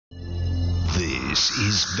This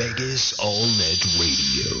is Vegas All-Net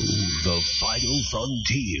Radio, the final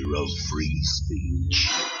frontier of free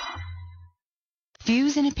speech.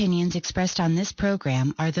 Views and opinions expressed on this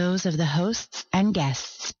program are those of the hosts and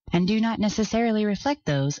guests and do not necessarily reflect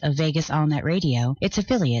those of Vegas All-Net Radio, its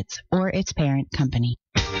affiliates, or its parent company.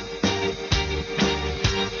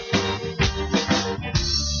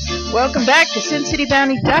 Welcome back to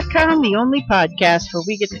SinCityBounty.com, the only podcast where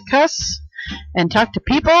we get to cuss and talk to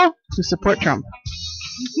people who support Trump.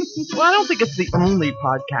 Well, I don't think it's the only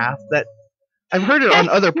podcast that I've heard it on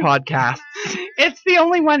other podcasts. It's the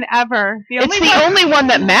only one ever. It's the only one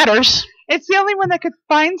that matters. It's the only one that could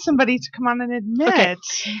find somebody to come on and admit. Okay.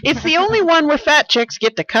 It's the only one where fat chicks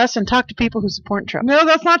get to cuss and talk to people who support Trump. No,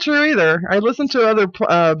 that's not true either. I listen to other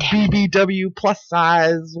BBW plus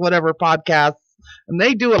size whatever podcasts, and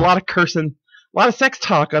they do a lot of cursing, a lot of sex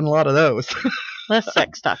talk on a lot of those. Less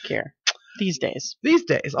sex talk here these days.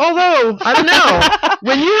 Although, I don't know,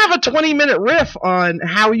 when you have a 20-minute riff on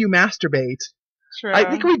how you masturbate, True. I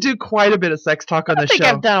think we do quite a bit of sex talk on the show. I think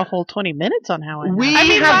I've done a whole 20 minutes on how I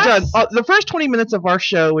have done. The first 20 minutes of our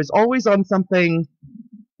show is always on something.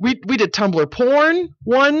 We did Tumblr porn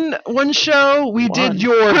one show. We did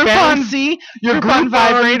your bouncy, your Groupon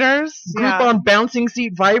vibrators, Groupon bouncing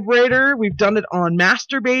seat vibrator. We've done it on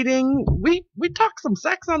masturbating. We talk some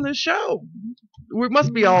sex on this show. We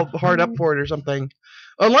must be all hard up for it or something.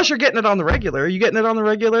 Unless you're getting it on the regular. Are you getting it on the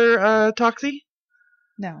regular, Toxie?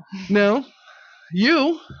 No. No?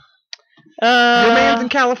 You? Your man's in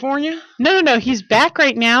California? No. He's back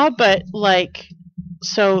right now, but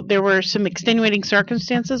so there were some extenuating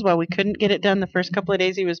circumstances while we couldn't get it done the first couple of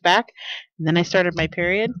days he was back. And then I started my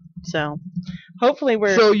period. So hopefully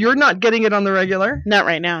So you're not getting it on the regular? Not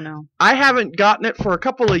right now, no. I haven't gotten it for a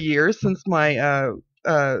couple of years since my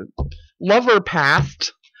lover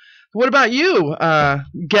passed. What about you,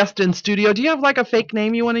 guest in studio? Do you have a fake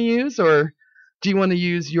name you want to use, or do you want to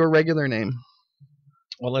use your regular name?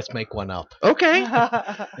 Well, let's make one up. Okay.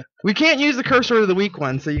 We can't use the curse word of the week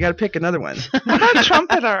one, so you got to pick another one. What about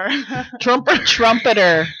trumpeter?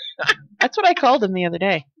 Trumpeter. That's what I called him the other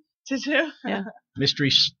day. Did you? Yeah.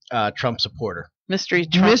 Mystery Trump supporter. Mystery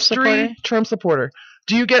Trump supporter.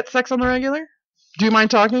 Do you get sex on the regular? Do you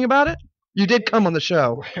mind talking about it? You did come on the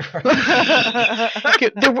show.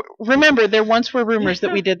 Okay, remember, there once were rumors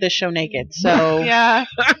that we did this show naked. So yeah.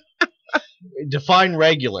 Define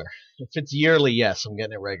regular. If it's yearly, yes, I'm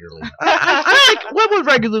getting it regularly. I think, what would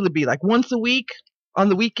regularly be? Like once a week? On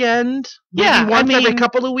the weekend? Yeah. Maybe once every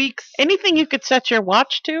couple of weeks? Anything you could set your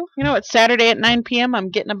watch to. It's Saturday at 9 p.m. I'm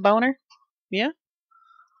getting a boner. Yeah.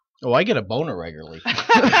 Oh, I get a boner regularly.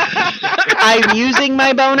 I'm using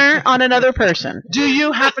my boner on another person. Do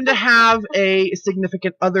you happen to have a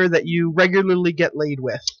significant other that you regularly get laid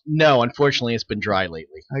with? No, unfortunately, it's been dry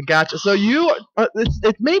lately. I gotcha. So you,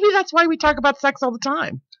 maybe that's why we talk about sex all the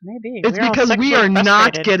time. Maybe. It's because we are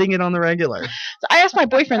not getting it on the regular. So I asked my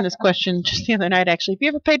boyfriend this question just the other night, actually. Have you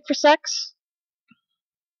ever paid for sex?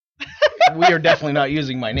 We are definitely not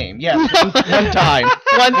using my name. Yes, one time.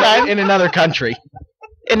 One time in another country.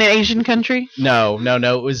 In an Asian country? No.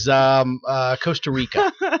 It was Costa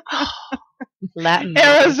Rica. Latin.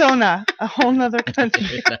 Arizona. A whole nother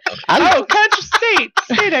country. No. Country. State.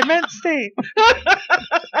 I meant state.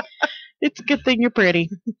 It's a good thing you're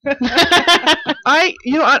pretty. I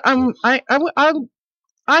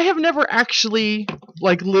have never actually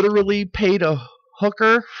literally paid a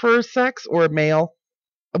hooker for sex or a male.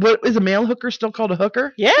 What is a male hooker still called a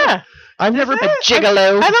hooker? Yeah. I've never been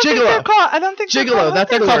gigolo. I don't think gigolo. That's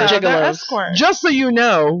they're the word. They're escort. Just so you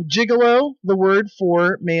know, gigolo, the word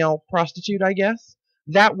for male prostitute, I guess.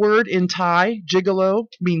 That word in Thai, gigolo,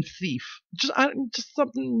 means thief. Just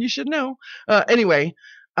something you should know. Anyway,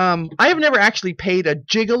 I have never actually paid a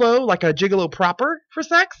gigolo, like a gigolo proper, for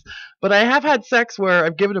sex, but I have had sex where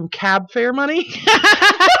I've given them cab fare money.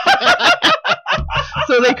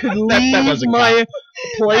 So they could leave my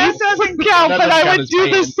place. That doesn't count, but I would do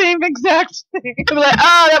the same exact thing. I'd be like,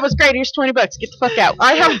 oh, that was great. Here's $20. Get the fuck out.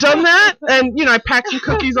 I have done that, and I packed some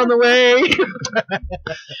cookies on the way.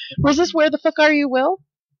 Was this Where the Fuck Are You, Will?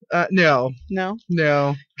 No. No?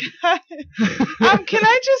 No. Can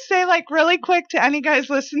I just say, really quick to any guys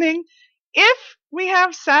listening, if we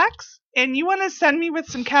have sex and you want to send me with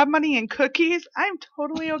some cab money and cookies, I'm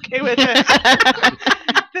totally okay with it.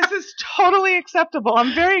 This is totally acceptable.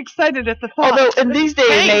 I'm very excited at the thought. Although in these days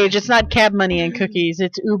and age, it's not cab money and cookies,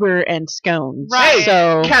 it's Uber and scones. Right.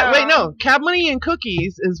 So Cab money and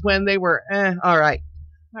cookies is when they were all right.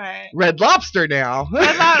 Right. Red Lobster now.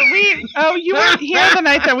 You weren't here the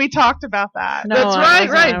night that we talked about that. No, That's I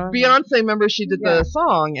right. wasn't. Beyonce, remember she did the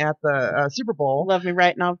song at the Super Bowl. Love me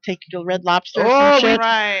right now. Take you to Red Lobster. Oh, some shit.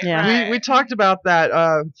 Right. Yeah. Right. We talked about that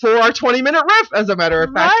for our 20-minute riff, as a matter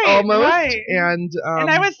of fact, almost. Right. And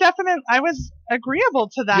I was agreeable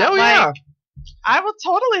to that. Oh yeah. I will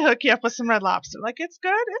totally hook you up with some Red Lobster. Like, it's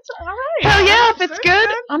good. It's all right. Hell yeah, if it's good,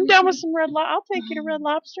 I'm down with some Red Lobster. I'll take you to Red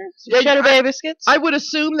Lobster. Some Cheddar Bay biscuits. I would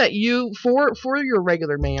assume that you, for your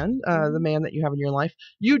regular man, the man that you have in your life,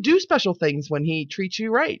 you do special things when he treats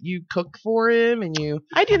you right. You cook for him, and you.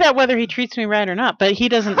 I do that whether he treats me right or not, but he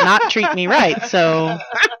doesn't not treat me right. So.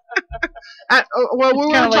 Well, we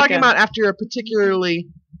were talking about after a particularly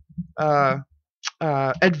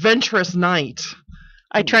adventurous night.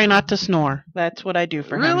 I try not to snore. That's what I do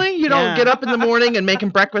for him. Really? You don't get up in the morning and make him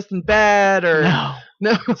breakfast in bed, or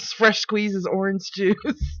no fresh squeezes orange juice.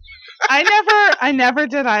 I never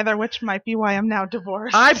did either, which might be why I'm now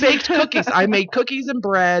divorced. I baked cookies. I made cookies and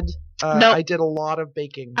bread. I did a lot of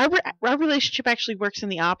baking. Our relationship actually works in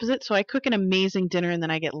the opposite. So I cook an amazing dinner and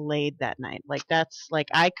then I get laid that night. Like that's like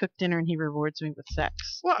I cook dinner and he rewards me with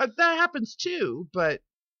sex. Well, that happens too, but.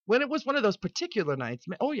 When it was one of those particular nights,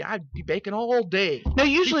 oh yeah, I'd be baking all day. No,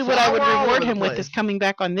 usually what I would reward him with is coming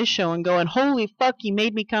back on this show and going, "Holy fuck, you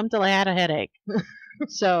made me come till I had a headache."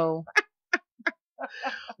 So.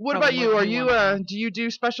 What about you? Are you do you do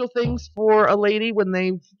special things for a lady when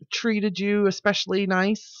they've treated you especially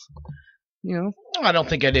nice? You know, I don't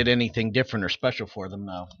think I did anything different or special for them.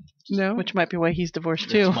 No. No, which might be why he's divorced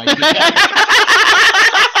too.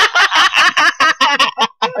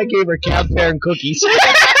 I gave her cat pear and cookies.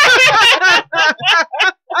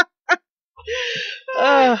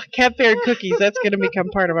 Cat pear and cookies. That's going to become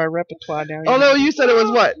part of our repertoire now. Although you said it was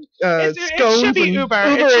what? It Scones should be and Uber.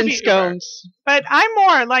 And scones. Uber. But I'm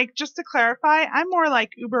more like, just to clarify, I'm more like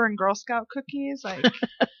Uber and Girl Scout cookies. Like,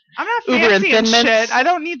 I'm not fancy and shit. I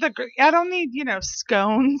don't need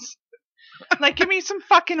scones. Like, give me some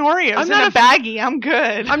fucking Oreos in a baggie. I'm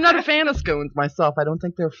good. I'm not a fan of scones myself. I don't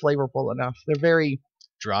think they're flavorful enough. They're very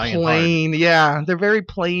dry and plain. Yeah, they're very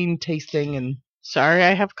plain tasting and. Sorry,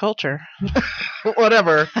 I have culture.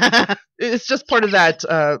 Whatever. It's just part of that.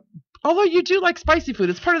 Although you do like spicy food,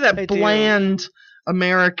 it's part of that bland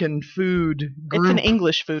American food group. It's an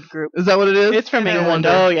English food group. Is that what it is? It's from England.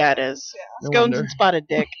 Oh yeah, it is. Yeah. Scones and spotted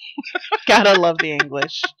dick. Gotta love the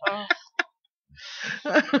English.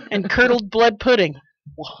 And curdled blood pudding.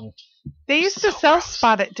 Whoa. They used to sell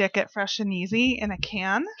spotted dick at Fresh and Easy in a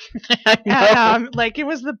can. And, it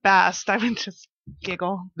was the best. I would just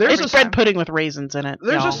giggle. It's bread pudding with raisins in it.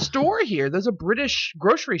 There's a store here. There's a British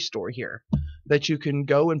grocery store here that you can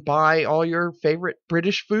go and buy all your favorite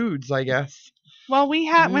British foods, I guess. Well, we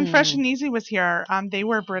had, when Fresh and Easy was here, they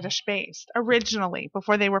were British based originally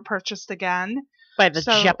before they were purchased again. By the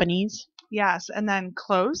Japanese? Yes, and then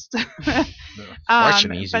closed. Fresh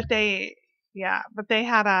and Easy. But they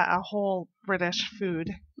had a whole British food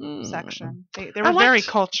section. They were very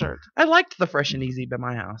cultured. I liked the Fresh and Easy by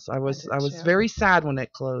my house. I was very sad when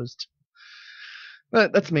it closed.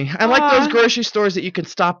 But that's me. I like those grocery stores that you can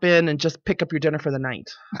stop in and just pick up your dinner for the night.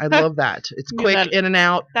 I love that. It's quick, in and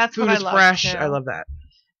out. That's food what is I love fresh. too. I love that.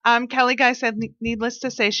 Kelly Guy said, needless to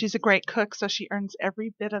say, she's a great cook, so she earns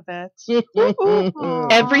every bit of it.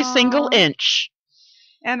 Every single inch.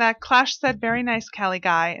 And Clash said, very nice, Kelly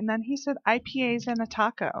Guy. And then he said, IPAs and a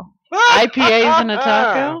taco. IPAs and a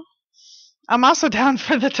taco? I'm also down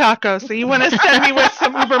for the taco, so you want to send me with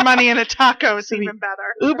some Uber money and a taco, it's even better.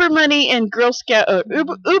 Uber money and Girl Scout,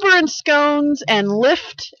 Uber and scones and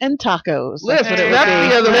Lyft and tacos. Lyft, that's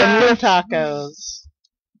the other one. Lyft tacos.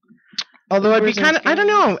 Although I'd be kind of, I don't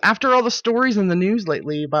know, after all the stories in the news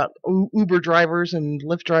lately about Uber drivers and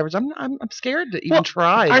Lyft drivers, I'm scared to even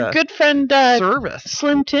try our good friend service.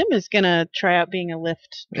 Slim Tim is going to try out being a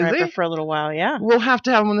Lyft driver for a little while, yeah. We'll have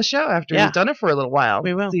to have him on the show after he's done it for a little while.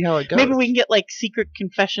 We will. See how it goes. Maybe we can get secret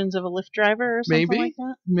confessions of a Lyft driver or something like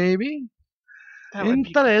that. Maybe.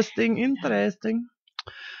 Interesting.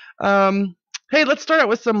 Hey, let's start out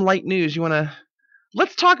with some light news.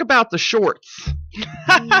 Let's talk about the shorts.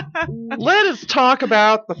 Let us talk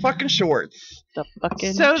about the fucking shorts. The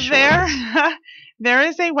fucking shorts. there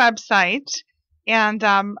is a website, and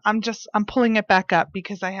I'm pulling it back up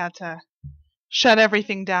because I had to shut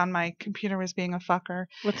everything down. My computer was being a fucker.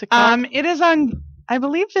 What's it called? It is on, I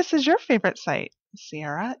believe this is your favorite site,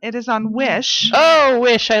 Sierra. It is on Wish. Oh,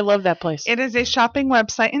 Wish. I love that place. It is a shopping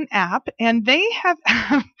website and app, and they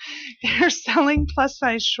have they're selling plus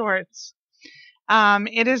size shorts.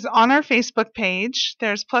 It is on our Facebook page.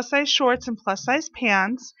 There's plus size shorts and plus size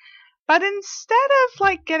pants. But instead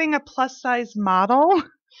of getting a plus size model,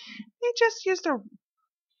 They just used a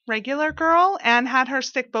regular girl and had her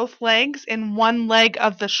stick both legs in one leg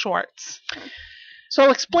of the shorts. So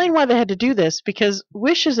I'll explain why they had to do this, because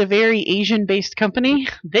Wish is a very Asian-based company.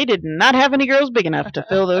 They did not have any girls big enough to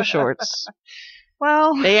fill those shorts.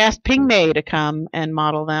 Well, They asked Ping Mei to come and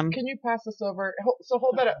model them. Can you pass this over? So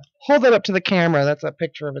hold that up. Hold that up to the camera. That's a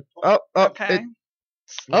picture of it. Oh, okay.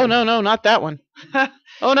 Oh, no, not that one.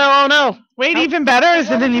 Oh, no. Wait, even better? Is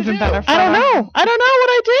it an even better photo? I don't know what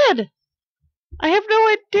I did. I have no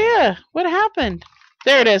idea what happened.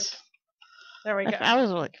 There it is. There we go. I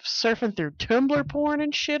was like surfing through Tumblr porn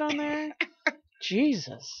and shit on there.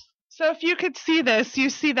 Jesus. So if you could see this,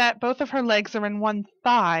 you see that both of her legs are in one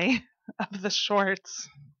thigh of the shorts.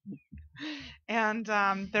 And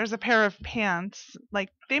there's a pair of pants. Like,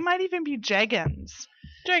 they might even be jeggings.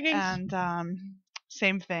 And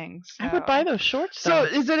same thing. So. I would buy those shorts. So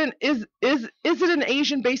is it an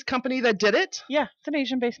Asian-based company that did it? Yeah, it's an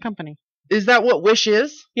Asian-based company. Is that what Wish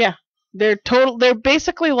is? Yeah. They're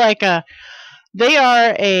basically like they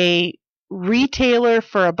are a retailer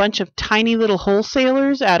for a bunch of tiny little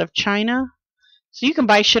wholesalers out of China. So you can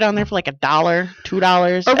buy shit on there for like $1,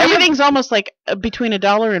 $2. Everything's almost like between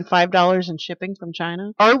 $1 and $5 in shipping from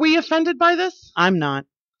China. Are we offended by this? I'm not.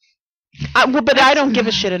 But I don't give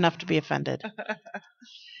a shit enough to be offended.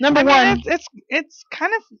 Number one, it's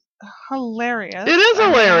kind of hilarious. It is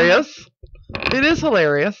hilarious. It is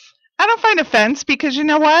hilarious. I don't find offense because you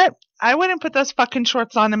know what? I wouldn't put those fucking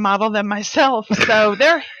shorts on and model them myself, so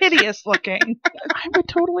they're hideous looking. I would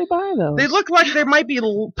totally buy those. They look like there might be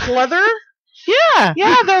pleather. Yeah.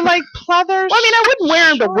 Yeah, they're like pleather. Well, I mean, I wouldn't wear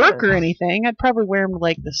them to work or anything. I'd probably wear them to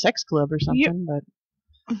like the sex club or something.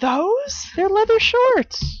 But those? They're leather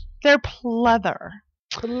shorts. They're pleather.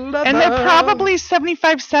 And they're probably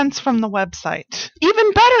 75 cents from the website.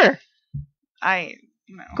 Even better.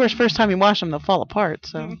 Of course, first time you wash them, they'll fall apart.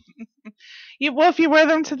 So, well, if you wear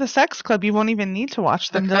them to the sex club, you won't even need to wash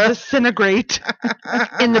them. They'll disintegrate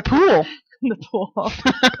in the pool. In the pool.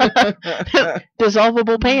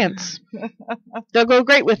 Dissolvable pants. They'll go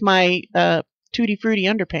great with my Tutti Frutti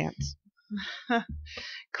underpants.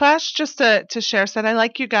 Clash, just to share, said, I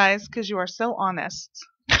like you guys because you are so honest.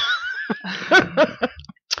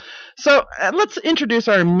 So let's introduce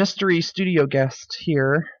our mystery studio guest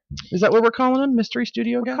here. Is that what we're calling him? Mystery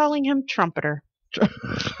studio guest? We're calling him Trumpeter.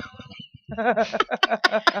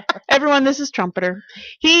 Everyone, this is Trumpeter.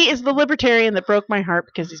 He is the libertarian that broke my heart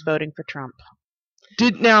because he's voting for Trump.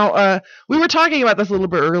 We were talking about this a little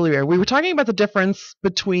bit earlier. We were talking about the difference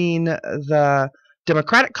between the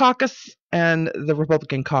Democratic caucus and the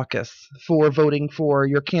Republican caucus for voting for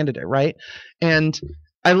your candidate, right? And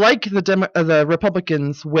I like the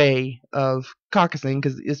Republicans' way of caucusing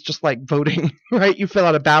because it's just like voting, right? You fill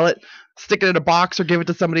out a ballot, stick it in a box, or give it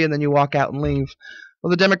to somebody, and then you walk out and leave.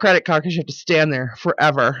 Well, the Democratic caucus, you have to stand there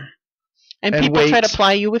forever. And people try to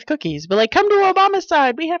ply you with cookies. But like, come to Obama's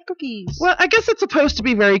side, we have cookies. Well, I guess it's supposed to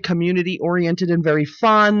be very community-oriented and very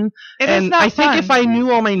fun. I think if I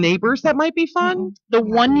knew all my neighbors, that might be fun. Mm-hmm. The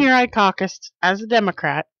 1 year I caucused as a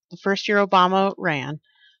Democrat, the first year Obama ran,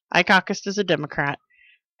 I caucused as a Democrat.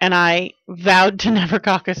 And I vowed to never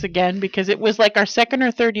caucus again because it was like our second or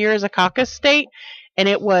third year as a caucus state, and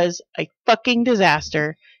it was a fucking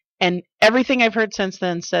disaster. And everything I've heard since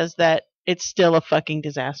then says that it's still a fucking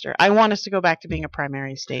disaster. I want us to go back to being a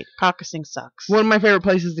primary state. Caucusing sucks. One of my favorite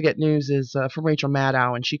places to get news is from Rachel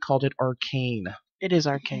Maddow, and she called it arcane. It is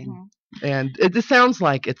arcane. Mm-hmm. And it sounds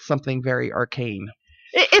like it's something very arcane.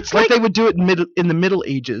 It's like they would do it in the Middle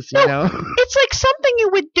Ages, you know? It's like something you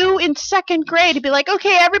would do in second grade. It'd be like,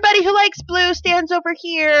 okay, everybody who likes blue stands over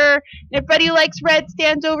here. Everybody who likes red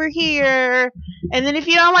stands over here. And then if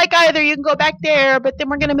you don't like either, you can go back there. But then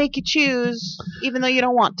we're going to make you choose, even though you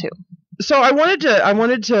don't want to. So I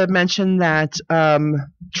wanted to mention that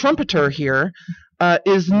Trumpeter here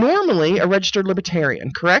is normally a registered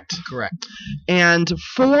libertarian, correct? Correct. And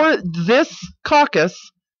for this caucus,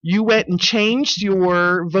 you went and changed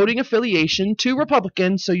your voting affiliation to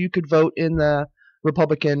Republican so you could vote in the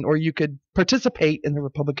Republican, or you could participate in the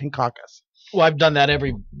Republican caucus. Well, I've done that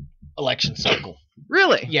every election cycle.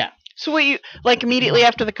 Really? Yeah. So what, you like immediately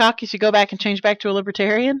after the caucus you go back and change back to a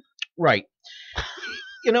libertarian? Right.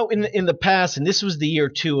 You know, in the past, and this was the year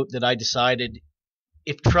too that I decided,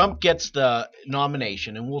 if Trump gets the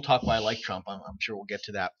nomination, and we'll talk why I like Trump, I'm sure we'll get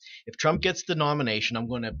to that. If Trump gets the nomination, I'm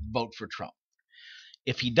going to vote for Trump.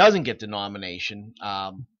 If he doesn't get the nomination,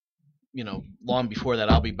 you know, long before that,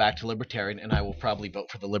 I'll be back to Libertarian, and I will probably vote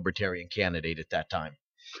for the Libertarian candidate at that time.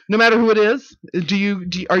 No matter who it is?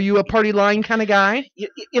 Are you a party line kind of guy?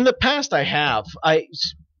 In the past, I have.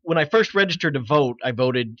 When I first registered to vote,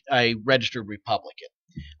 I registered Republican.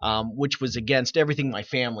 which was against everything my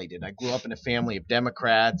family did. I grew up in a family of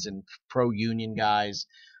Democrats and pro-union guys,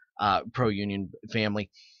 pro-union family.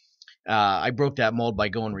 I broke that mold by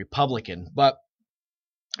going Republican. But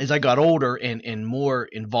as I got older and more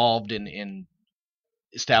involved in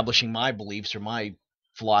establishing my beliefs or my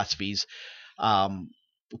philosophies,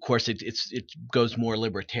 of course, it goes more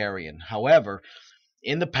libertarian. However,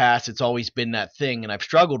 in the past, it's always been that thing, and I've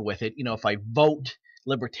struggled with it. If I vote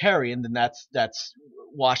libertarian, then that's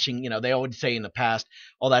washing. They always say in the past,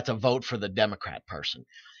 "Oh, that's a vote for the Democrat person,"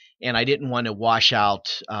 and I didn't want to wash out,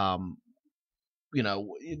 the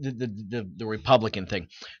Republican thing.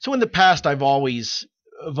 So in the past, I've always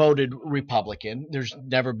voted Republican. There's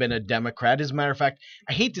never been a Democrat. As a matter of fact,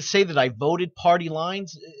 I hate to say that I voted party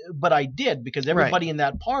lines, but I did, because everybody in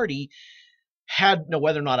that party had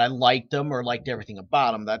whether or not I liked them or liked everything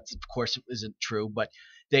about them. That, of course, isn't true, but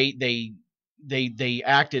they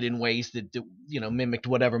acted in ways that mimicked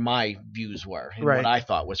whatever my views were and what I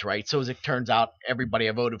thought was right. So as it turns out, everybody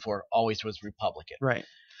I voted for always was Republican. Right.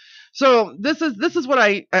 So this is what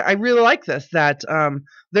I really like this, that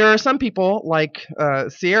there are some people like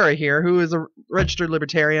Sierra here, who is a registered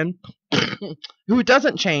libertarian, who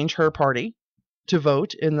doesn't change her party to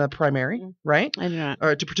vote in the primary, right? I do not.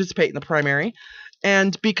 Or to participate in the primary.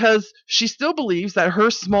 And because she still believes that her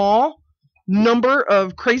small number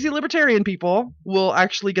of crazy libertarian people will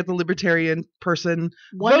actually get the libertarian person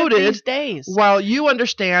voted, of these days. While you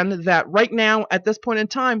understand that right now, at this point in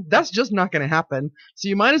time, that's just not going to happen. So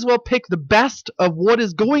you might as well pick the best of what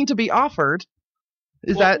is going to be offered.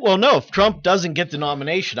 Well, no, if Trump doesn't get the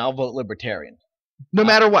nomination, I'll vote libertarian. No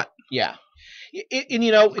matter what. Yeah.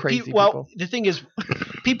 And Crazy people. The thing is,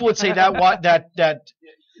 people would say that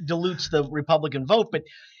dilutes the Republican vote, but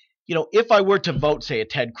if I were to vote, say, a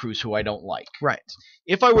Ted Cruz, who I don't like, right?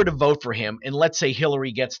 If I were to vote for him, and let's say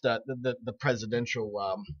Hillary gets the presidential,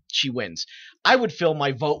 she wins, I would feel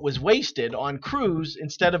my vote was wasted on Cruz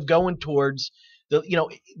instead of going towards the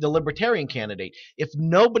libertarian candidate. If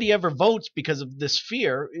nobody ever votes because of this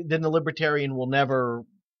fear, then the libertarian will never,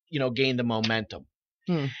 gain the momentum.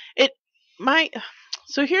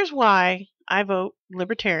 So here's why I vote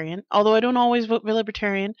libertarian, although I don't always vote for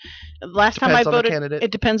libertarian. Last time I voted,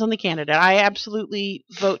 it depends on the candidate. I absolutely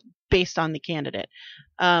vote based on the candidate,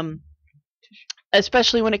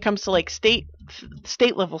 especially when it comes to like state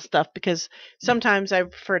level stuff, because sometimes I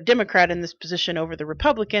prefer a Democrat in this position over the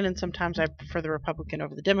Republican, and sometimes I prefer the Republican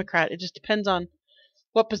over the Democrat. It just depends on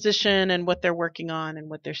what position and what they're working on and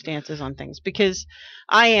what their stance is on things, because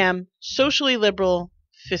I am socially liberal,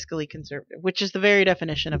 fiscally conservative, which is the very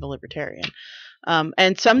definition of a libertarian.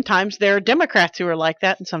 And sometimes there are Democrats who are like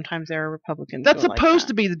that, and sometimes there are Republicans. That's supposed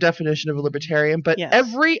to be the definition of a libertarian, but yes.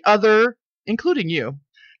 Every other, including you,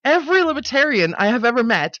 every libertarian I have ever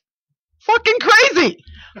met, fucking crazy.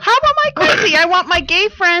 How am I crazy? I want my gay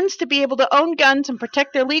friends to be able to own guns and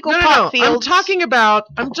protect their legal pot fields.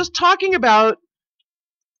 I'm just talking about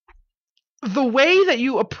the way that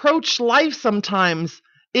you approach life sometimes.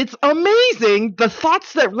 It's amazing the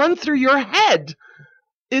thoughts that run through your head.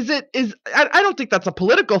 I don't think that's a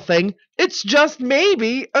political thing. It's just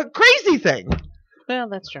maybe a crazy thing. Well,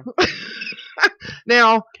 that's true.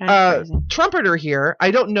 Now, Trumpeter here,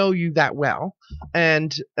 I don't know you that well,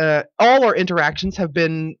 and all our interactions have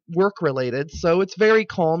been work-related, so it's very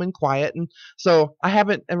calm and quiet, and so I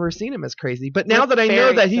haven't ever seen him as crazy. But now that I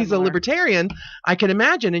know that he's a libertarian, I can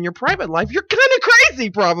imagine in your private life, you're kind of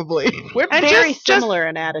crazy, probably. We're very similar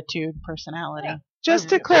in attitude, personality. Yeah. Just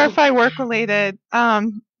to clarify work-related,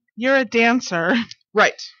 you're a dancer.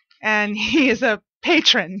 Right. And he is a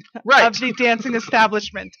patron of the dancing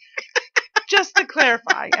establishment. Just to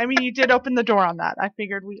clarify. I mean, you did open the door on that. I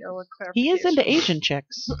figured we owe a clarification. He is into Asian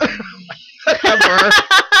chicks.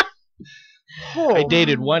 I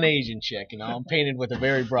dated one Asian chick, and I'm painted with a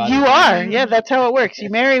very broad... You are. Yeah, that's how it works. You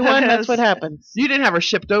marry one, that's what happens. You didn't have her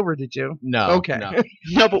shipped over, did you? No. Okay.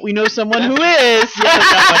 No, but we know someone who is.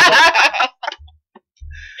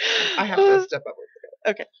 I have to step up.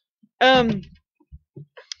 Okay.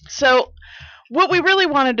 So what we really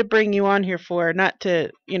wanted to bring you on here for, not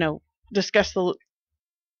to, discuss the,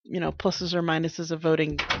 pluses or minuses of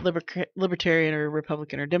voting libertarian or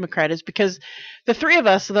Republican or Democrat, is because the three of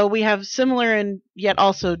us, though we have similar and yet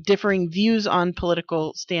also differing views on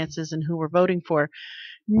political stances and who we're voting for,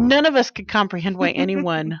 none of us could comprehend why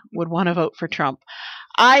anyone would want to vote for Trump.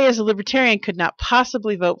 I, as a libertarian, could not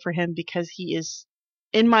possibly vote for him because he is,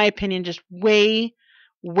 in my opinion, just way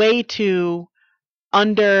too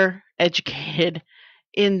undereducated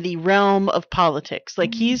in the realm of politics.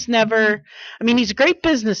 Like, he's never, I mean, he's a great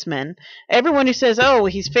businessman. Everyone who says, oh,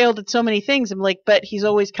 he's failed at so many things, I'm like, but he's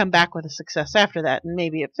always come back with a success after that. And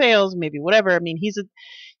maybe it fails, maybe whatever. I mean,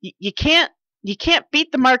 you can't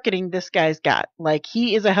beat the marketing this guy's got. Like,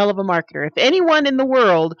 he is a hell of a marketer. If anyone in the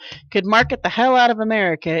world could market the hell out of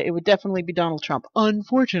America, it would definitely be Donald Trump.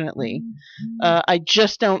 Unfortunately, I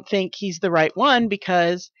just don't think he's the right one,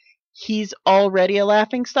 because he's already a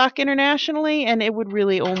laughingstock internationally, and it would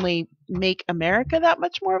really only make America that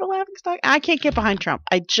much more of a laughingstock. I can't get behind Trump.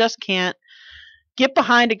 I just can't get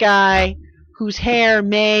behind a guy whose hair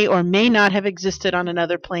may or may not have existed on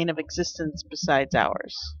another plane of existence besides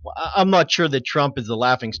ours. Well, I'm not sure that Trump is the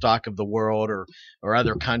laughingstock of the world or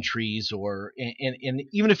other countries, and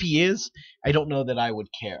even if he is, I don't know that I would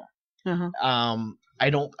care.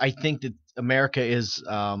 I think that America is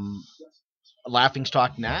a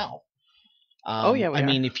laughingstock now. Oh yeah, I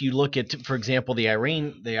mean, if you look at, for example, the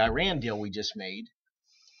Iran deal we just made,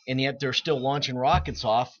 and yet they're still launching rockets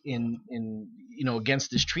off in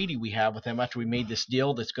against this treaty we have with them after we made this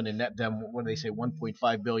deal that's going to net them, what do they say,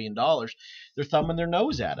 $1.5 billion. They're thumbing their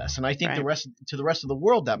nose at us, and I think Right. the rest of the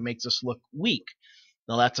world, that makes us look weak.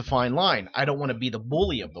 Now that's a fine line. I don't want to be the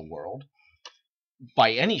bully of the world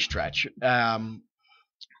by any stretch,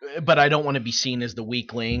 but I don't want to be seen as the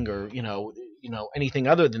weakling or anything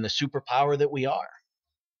other than the superpower that we are.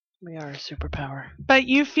 We are a superpower. But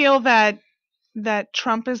you feel that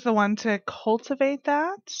Trump is the one to cultivate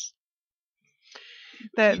that?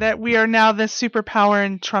 That we are now the superpower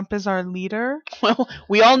and Trump is our leader? Well,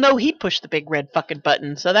 we all know he pushed the big red fucking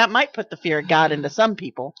button, so that might put the fear of God into some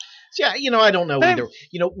people. So, yeah, I don't know either.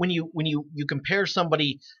 When you compare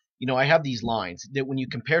somebody, I have these lines that when you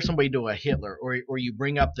compare somebody to a Hitler, or you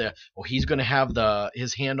bring up he's going to have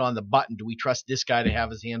his hand on the button. Do we trust this guy to have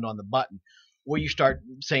his hand on the button? Or you start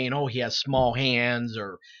saying, he has small hands,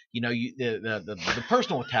 or the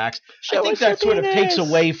personal attacks. I think that sort of takes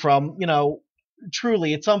away from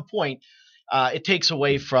truly at some point, it takes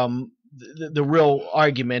away from the real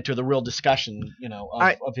argument or the real discussion,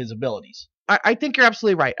 of his abilities. I think you're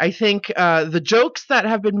absolutely right. I think the jokes that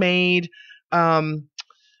have been made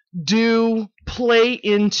do play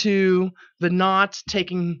into the not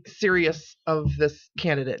taking serious of this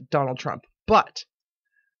candidate, Donald Trump. But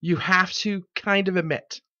you have to kind of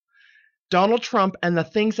admit, Donald Trump and the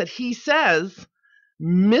things that he says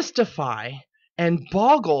mystify and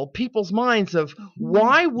boggle people's minds of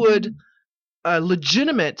why would a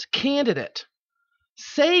legitimate candidate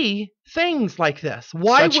say things like this?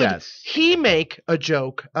 Why would he make a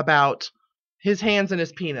joke about his hands and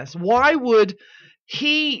his penis? Why would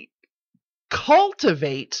he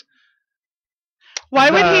cultivate? Why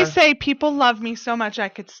would he say, people love me so much I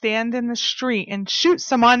could stand in the street and shoot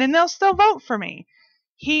someone and they'll still vote for me?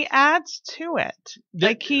 He adds to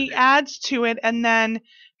it. He adds to it, and then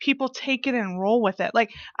people take it and roll with it.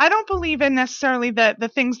 Like, I don't believe in necessarily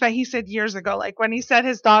the things that he said years ago. Like when he said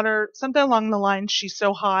his daughter, something along the lines, she's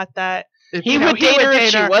so hot that he would date her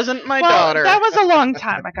if she wasn't my daughter. That was a long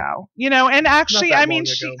time ago, and actually, I mean,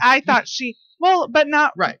 I thought she, but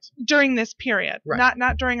not during this period,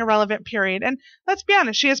 not during a relevant period. And let's be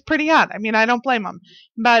honest, she is pretty hot. I mean, I don't blame him,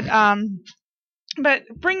 but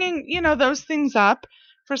bringing, those things up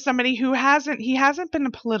for somebody who hasn't been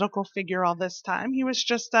a political figure all this time. He was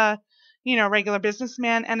just a, regular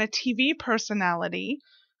businessman and a TV personality.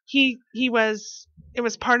 It was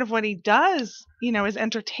part of what he does, is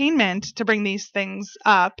entertainment, to bring these things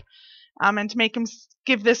up, and to make him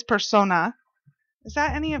give this persona. Is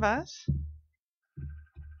that any of us?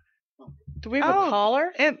 Do we have a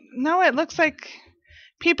caller? No, it looks like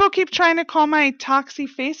people keep trying to call my Toxie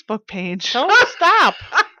Facebook page. Don't stop.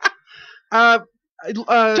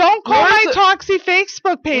 Don't call my Toxie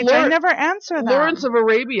Facebook page. I never answer that. Lawrence of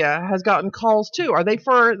Arabia has gotten calls too. Are they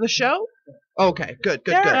for the show? Okay, good.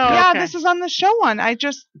 Yeah, this is on the show one. I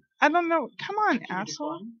don't know. Come on,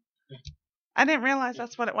 asshole. I didn't realize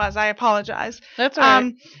that's what it was. I apologize. That's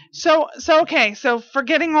all right. So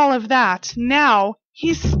forgetting all of that, now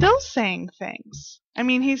he's still saying things. I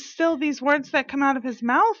mean, these words that come out of his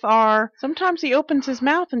mouth are... Sometimes he opens his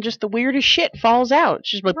mouth and just the weirdest shit falls out.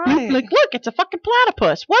 It's just like, look, it's a fucking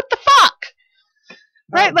platypus. What the fuck?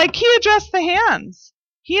 Right, like he addressed the hands.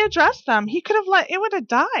 He addressed them. He could have it would have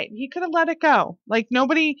died. He could have let it go. Like,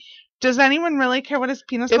 nobody... Does anyone really care what his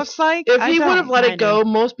penis looks like? If he would have let it go,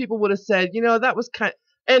 most people would have said, that was kind...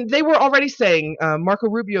 And they were already saying, Marco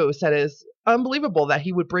Rubio said it's unbelievable that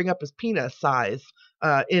he would bring up his penis size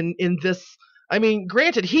in this... I mean,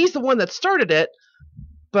 granted, he's the one that started it,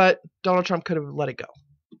 but Donald Trump could have let it go.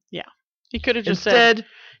 Yeah, he could have just said,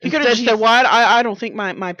 "Well, I don't think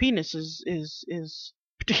my penis is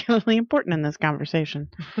particularly important in this conversation.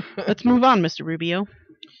 Let's move on, Mr. Rubio.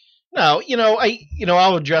 No,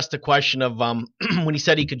 I'll address the question of when he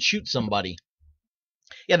said he could shoot somebody.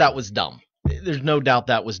 Yeah, that was dumb. There's no doubt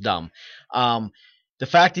that was dumb. The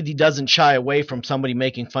fact that he doesn't shy away from somebody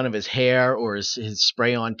making fun of his hair or his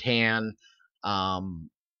spray on tan,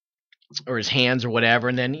 or his hands or whatever,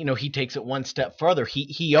 and then he takes it one step further.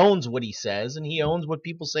 He owns what he says, and he owns what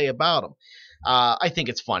people say about him. I think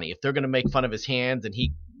it's funny if they're going to make fun of his hands and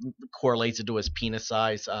he correlates it to his penis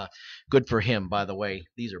size. Good for him, by the way.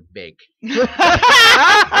 These are big.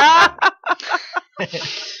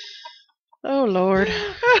 Oh Lord.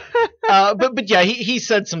 But yeah, he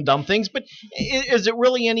said some dumb things. But is it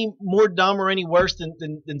really any more dumb or any worse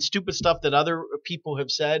than stupid stuff that other people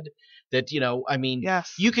have said? That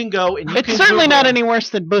Yes. you can go and It's certainly not any worse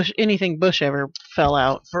than anything Bush ever fell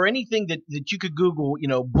out. For anything that you could Google,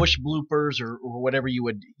 Bush bloopers or whatever you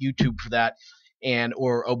would YouTube for that,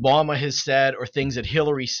 or Obama has said, or things that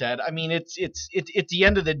Hillary said. I mean, it's at the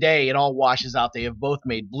end of the day, it all washes out. They have both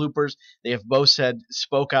made bloopers. They have both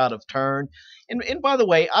spoke out of turn. And by the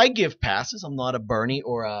way, I give passes. I'm not a Bernie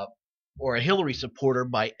or a Hillary supporter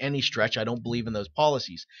by any stretch. I don't believe in those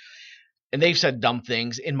policies. And they've said dumb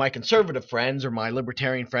things. And my conservative friends or my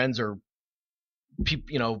libertarian friends or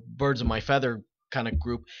birds of my feather kind of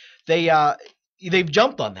group, they've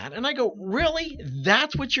jumped on that. And I go, really?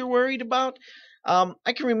 That's what you're worried about?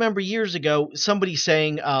 I can remember years ago somebody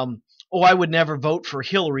saying, I would never vote for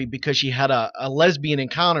Hillary because she had a lesbian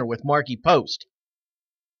encounter with Marky Post.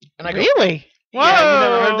 And I go, really? Whoa. Yeah, you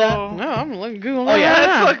never heard that? No, I'm looking Google. Oh,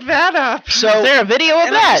 yeah. Let's look that up. So, is there a video of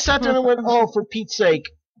and that? I sat there and went, for Pete's sake.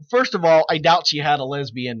 First of all, I doubt she had a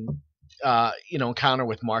lesbian, encounter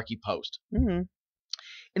with Marky Post. Mm-hmm.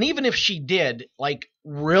 And even if she did,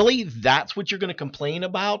 really, that's what you're going to complain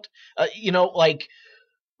about? You don't want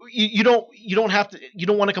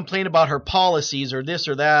to complain about her policies or this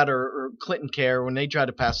or that or Clinton care when they try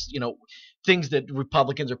to pass, things that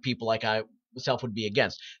Republicans or people like I myself would be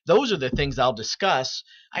against. Those are the things I'll discuss.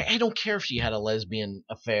 I don't care if she had a lesbian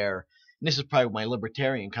affair. And this is probably my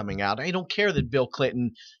libertarian coming out. I don't care that Bill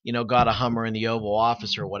Clinton, got a Hummer in the Oval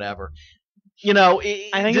Office or whatever. I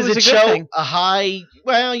think does it was it a good show thing. a high?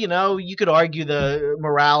 Well, you could argue the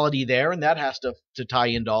morality there, and that has to tie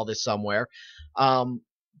into all this somewhere.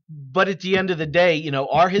 But at the end of the day,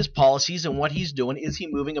 are his policies and what he's doing, is he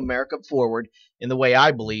moving America forward in the way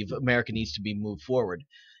I believe America needs to be moved forward?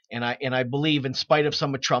 And I believe, in spite of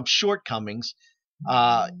some of Trump's shortcomings,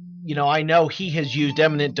 I know he has used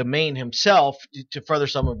eminent domain himself to further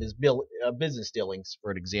some of his business dealings,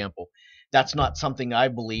 for example. That's not something I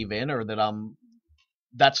believe in, or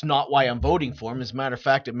that's not why I'm voting for him. As a matter of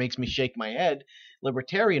fact, it makes me shake my head,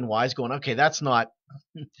 libertarian-wise, going, okay, that's not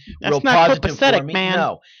real positive for me. Man.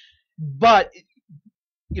 No. But,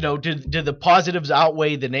 do the positives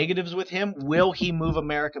outweigh the negatives with him? Will he move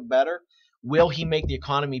America better? Will he make the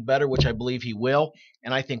economy better, which I believe he will?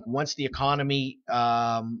 And I think once the economy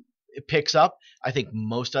picks up, I think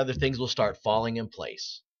most other things will start falling in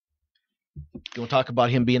place. You want to talk about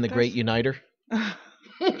him being the great uniter?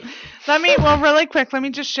 Really quick, let me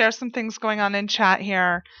just share some things going on in chat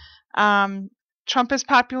here. Trump is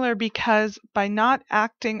popular because by not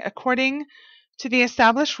acting according to the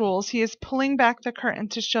established rules, he is pulling back the curtain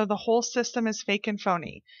to show the whole system is fake and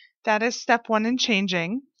phony. That is step one in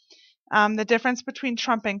changing. The difference between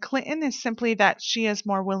Trump and Clinton is simply that she is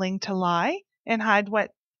more willing to lie and hide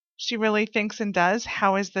what she really thinks and does.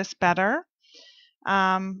 How is this better?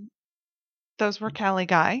 Those were Cali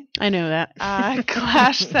Guy. I know that.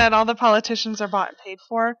 Clash said all the politicians are bought and paid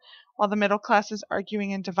for, while the middle class is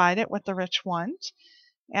arguing and divided what the rich want.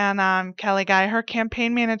 And Kelly Guy, her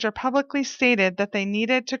campaign manager, publicly stated that they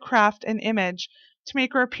needed to craft an image to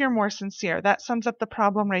make her appear more sincere. That sums up the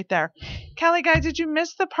problem right there. Kelly Guy, did you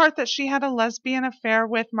miss the part that she had a lesbian affair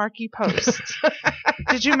with Marky Post?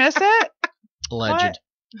 Did you miss it? Alleged.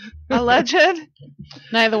 Alleged?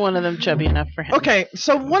 Neither one of them chubby enough for him. Okay,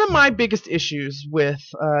 so one of my biggest issues with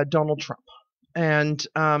Donald Trump, and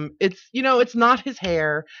it's not his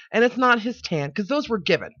hair and it's not his tan, because those were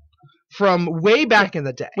given from way back in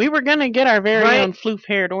the day. We were going to get our very Right? own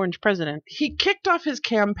floof-haired orange president. He kicked off his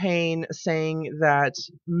campaign saying that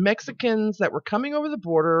Mexicans that were coming over the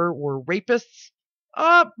border were rapists,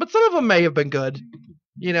 but some of them may have been good,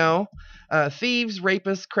 thieves,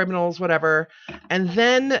 rapists, criminals, whatever. And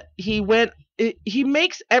then he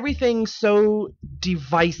makes everything so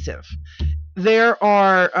divisive. There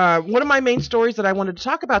are one of my main stories that I wanted to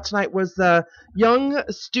talk about tonight was the young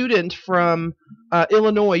student from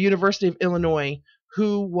Illinois, University of Illinois,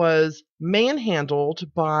 who was manhandled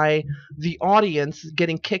by the audience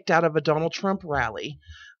getting kicked out of a Donald Trump rally.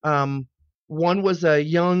 One was a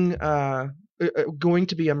young, going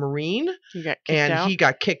to be a Marine, He got kicked and out. he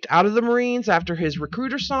got kicked out of the Marines after his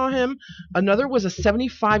recruiter saw him. Another was a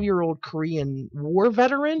 75-year-old Korean war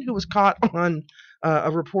veteran who was caught on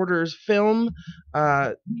a reporter's film,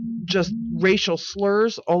 just racial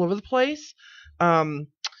slurs all over the place.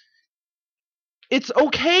 It's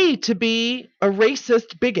okay to be a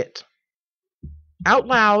racist bigot. Out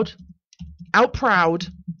loud, out proud,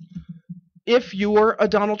 if you're a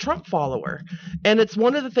Donald Trump follower. And it's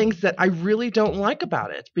one of the things that I really don't like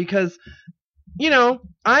about it, because,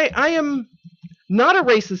 I am not a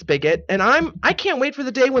racist bigot, and I can't wait for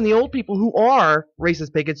the day when the old people who are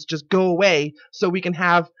racist bigots just go away, so we can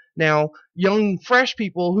have now young, fresh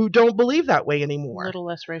people who don't believe that way A anymore. little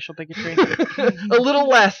less racial bigotry. A little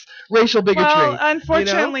less racial bigotry. Well,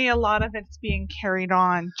 unfortunately, a lot of it's being carried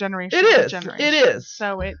on generation It to is. generation. It is.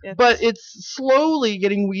 So But it's slowly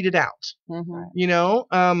getting weeded out.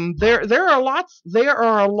 Mhm. There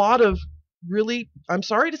are a lot of really, I'm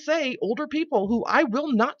sorry to say, older people who I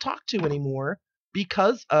will not talk to anymore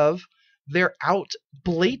because of their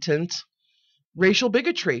blatant racial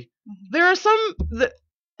bigotry. There are some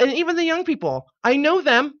and even the young people, I know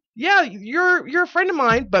them. Yeah, you're a friend of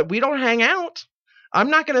mine, but we don't hang out. I'm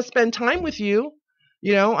not going to spend time with you.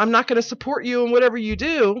 I'm not going to support you in whatever you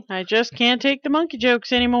do. I just can't take the monkey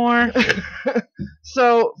jokes anymore.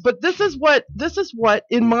 So, but this is what,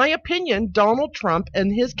 in my opinion, Donald Trump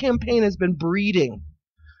and his campaign has been breeding.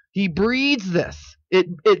 He breeds this.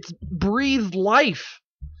 It's breathed life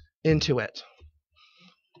into it.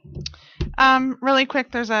 Really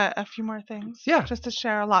quick, there's a few more things. Yeah. Just to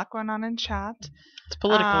share, a lot going on in chat. It's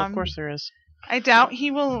political, of course there is. I doubt he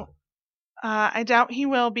will.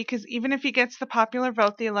 Because even if he gets the popular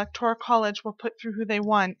vote, the Electoral College will put through who they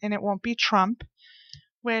want, and it won't be Trump.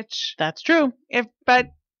 Which, That's true. but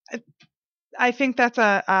I think that's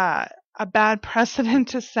a bad precedent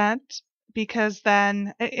to set, because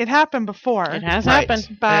then it happened before. It has Right.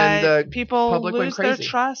 happened. But And, people public went lose their crazy.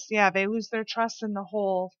 trust. Yeah, they lose their trust in the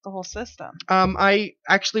whole system. I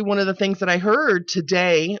actually, one of the things that I heard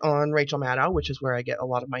today on Rachel Maddow, which is where I get a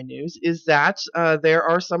lot of my news, is that there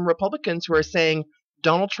are some Republicans who are saying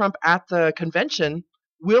Donald Trump at the convention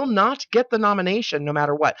will not get the nomination no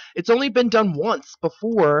matter what. It's only been done once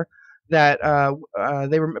before, that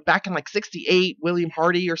they were back in like 68, William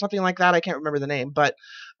Hardy or something like that. I can't remember the name, but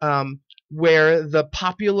where the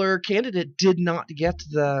popular candidate did not get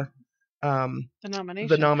the nomination.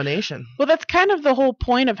 the nomination. Well, that's kind of the whole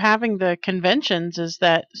point of having the conventions, is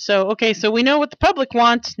that, so we know what the public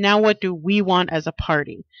wants, now what do we want as a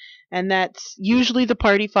party? And that's usually the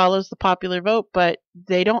party follows the popular vote, but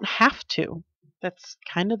they don't have to. That's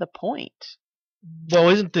kind of the point. Well,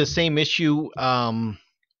 isn't the same issue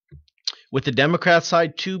with the Democrat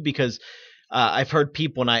side too? Because I've heard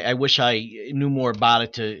people, and I wish I knew more about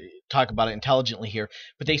it to talk about it intelligently here,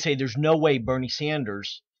 but they say there's no way Bernie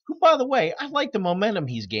Sanders, who, by the way, I like the momentum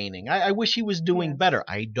he's gaining. I wish he was doing better.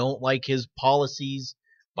 I don't like his policies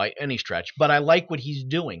by any stretch, but I like what he's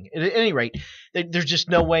doing. At any rate, there's just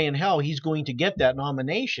no way in hell he's going to get that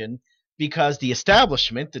nomination, because the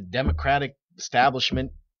establishment, the Democratic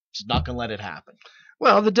establishment, is not going to let it happen.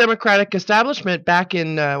 Well, the Democratic establishment back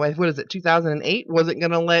in 2008 wasn't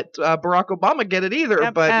going to let Barack Obama get it either.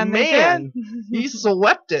 Yep, but and they man, did. he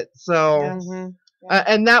swept it. So, Mhm.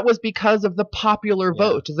 and that was because of the popular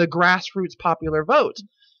vote, the grassroots popular vote.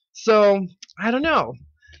 So I don't know.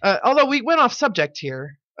 Although we went off subject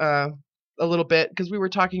here a little bit, because we were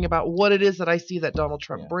talking about what it is that I see that Donald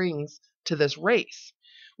Trump brings to this race.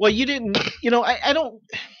 Well, you didn't. I don't.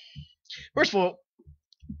 First of all,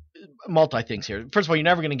 multi things here. First of all, you're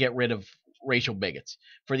never going to get rid of racial bigots.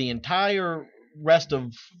 For the entire rest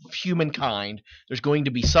of humankind, there's going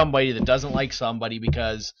to be somebody that doesn't like somebody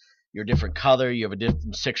because you're a different color, you have a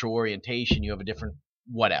different sexual orientation, you have a different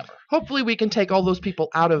whatever. Hopefully we can take all those people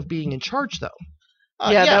out of being in charge, though.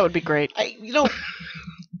 Yeah, that would be great.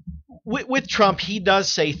 With Trump, he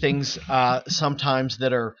does say things sometimes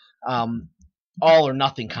that are all or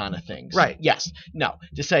nothing kind of things. Right. Yes. No.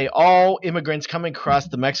 To say all immigrants coming across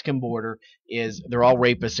the Mexican border they're all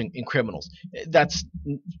rapists and criminals. That's,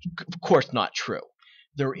 of course, not true.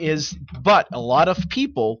 There is, but a lot of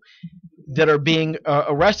people that are being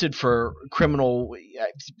arrested for criminal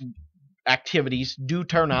activities do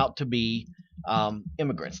turn out to be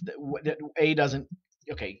immigrants.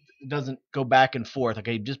 Doesn't go back and forth.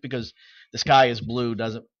 Okay, just because the sky is blue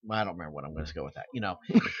doesn't. I don't remember what I'm going to go with that.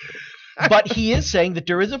 But he is saying that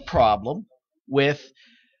there is a problem with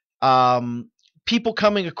people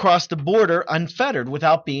coming across the border unfettered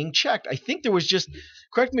without being checked. I think there was just,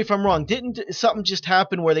 correct me if I'm wrong, didn't something just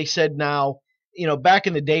happen where they said now, back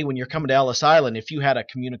in the day when you're coming to Ellis Island, if you had a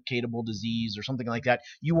communicable disease or something like that,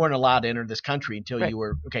 you weren't allowed to enter this country until you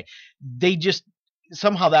were, okay. They just,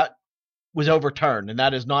 somehow that was overturned, and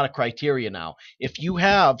that is not a criteria now. If you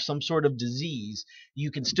have some sort of disease, you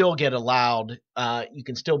can still be allowed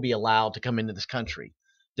to come into this country.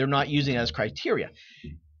 They're not using it as criteria.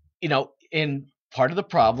 And part of the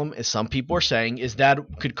problem, as some people are saying, is that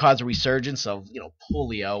could cause a resurgence of,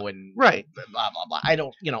 polio and Right. blah blah blah. I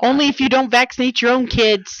don't, Only if you don't vaccinate your own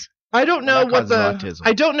kids. I don't know what the process.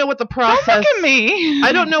 Don't look at me.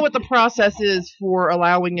 I don't know what the process is for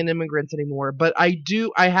allowing in immigrants anymore, but I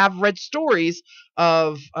have read stories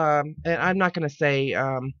of and I'm not going to say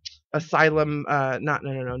asylum,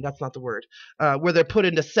 no, that's not the word, where they're put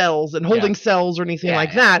into cells and holding cells or anything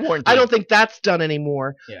like that. I don't think that's done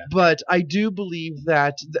anymore, but I do believe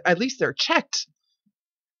that at least they're checked.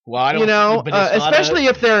 Well, I don't, especially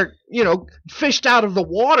if they're, fished out of the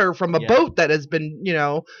water from a boat that has been,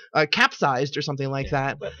 capsized or something like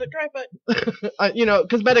that. But dry butt.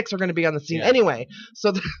 Because medics are going to be on the scene anyway,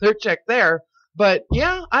 so they're checked there. But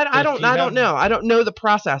I don't know. I don't know the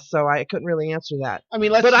process, so I couldn't really answer that. I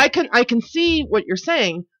mean, I can see what you're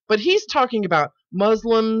saying, but he's talking about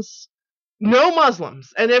Muslims, no Muslims,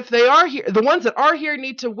 and if they are here, the ones that are here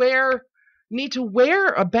need to wear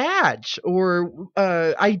a badge or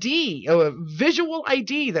ID, a visual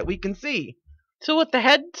ID that we can see. So what, the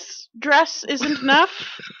head's dress isn't enough?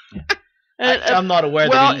 I'm not aware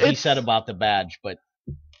that he said about the badge, but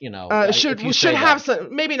should have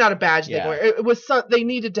some, maybe not a badge they wear. It was they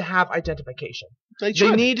needed to have identification. They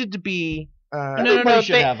needed to be. Everybody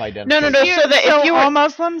should have identification. No. So that if you all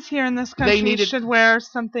Muslims here in this country should wear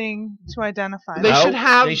something to identify. They should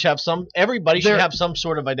have some. Everybody should have some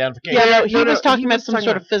sort of identification. Yeah, he was talking about some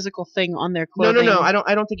sort of physical thing on their clothing. No. I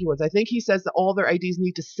don't think he was. I think he says that all their IDs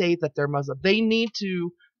need to say that they're Muslim.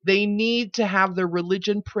 They need to have their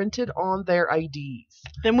religion printed on their IDs.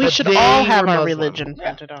 Then we should all have our religion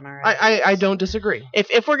printed on our IDs. I don't disagree.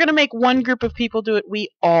 If we're going to make one group of people do it, we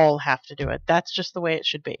all have to do it. That's just the way it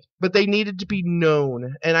should be. But they needed to be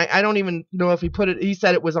known. And I don't even know if he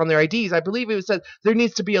said it was on their IDs. I believe it said there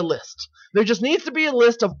needs to be a list. There just needs to be a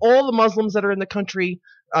list of all the Muslims that are in the country.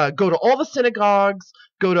 Go to all the synagogues,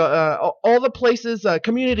 go to all the places,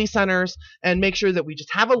 community centers, and make sure that we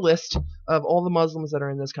just have a list of all the Muslims that are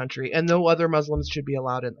in this country, and no other Muslims should be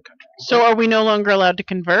allowed in the country. So are we no longer allowed to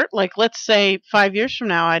convert? Like, let's say 5 years from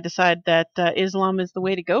now I decide that Islam is the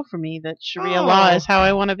way to go for me, that Sharia law is how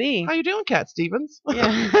I want to be. How you doing, Cat Stevens?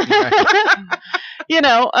 Yeah.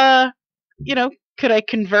 Could I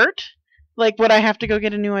convert? Like, would I have to go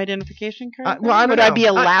get a new identification card? I don't know. I be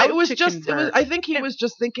allowed to convert? I think he was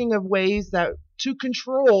just thinking of ways that to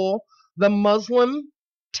control the Muslim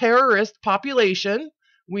terrorist population,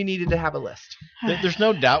 we needed to have a list. There's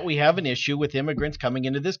no doubt we have an issue with immigrants coming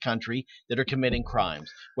into this country that are committing crimes,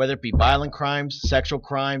 whether it be violent crimes, sexual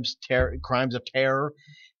crimes, crimes of terror.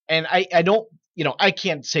 And I don't, I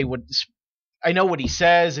can't say I know what he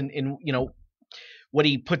says and what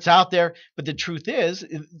he puts out there, but the truth is,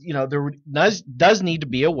 there does need to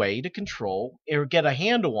be a way to control or get a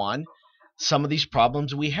handle on some of these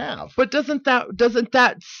problems we have. But doesn't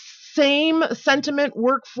that same sentiment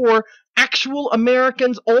work for actual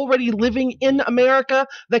Americans already living in America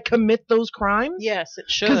that commit those crimes? Yes, it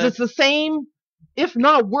should. Because it's the same, if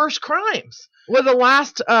not worse, crimes. Well, the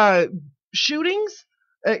last shootings,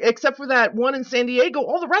 except for that one in San Diego,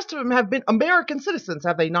 all the rest of them have been American citizens,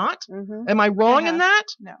 have they not? Mm-hmm. Am I wrong in that?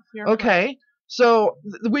 No. You're okay. Correct. So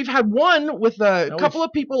we've had one with a couple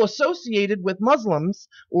of people associated with Muslims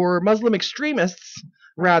or Muslim extremists,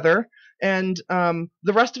 rather, and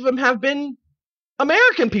the rest of them have been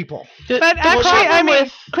American people. But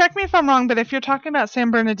actually, correct me if I'm wrong, but if you're talking about San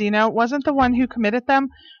Bernardino, wasn't the one who committed them,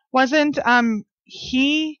 wasn't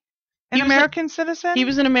he an American citizen? He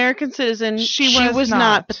was an American citizen. She was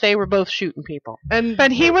not, but they were both shooting people.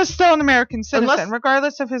 But he was still an American citizen,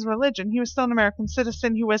 regardless of his religion. He was still an American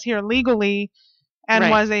citizen who was here legally and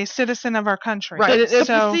was a citizen of our country. Right. If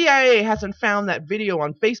the CIA hasn't found that video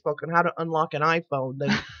on Facebook on how to unlock an iPhone, then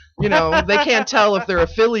they can't tell if they're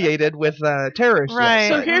affiliated with terrorists. Right.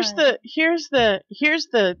 So here's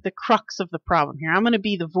the crux of the problem here. I'm going to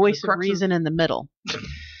be the voice of reason in the middle.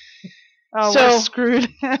 Oh, so, we're screwed.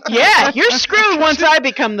 Yeah, you're screwed once I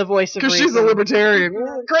become the voice of reason. Because she's a libertarian.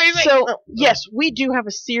 Crazy. So, yes, we do have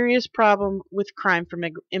a serious problem with crime from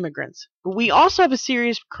immigrants. But we also have a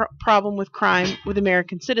serious problem with crime with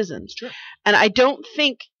American citizens. Sure. And I don't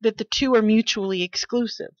think that the two are mutually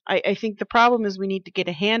exclusive. I think the problem is we need to get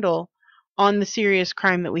a handle on the serious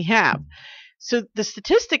crime that we have. So the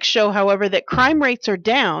statistics show, however, that crime rates are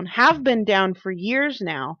down, have been down for years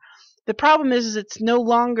now. The problem is it's no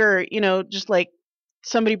longer, just like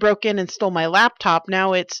somebody broke in and stole my laptop.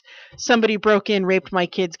 Now it's somebody broke in, raped my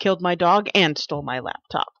kids, killed my dog, and stole my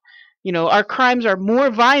laptop. Our crimes are more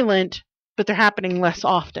violent, but they're happening less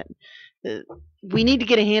often. We need to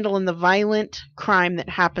get a handle on the violent crime that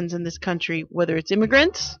happens in this country, whether it's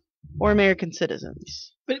immigrants or American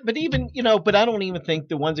citizens. But even, but I don't even think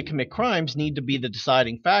the ones that commit crimes need to be the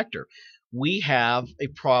deciding factor. We have a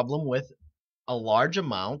problem with a large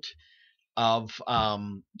amount of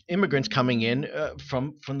immigrants coming in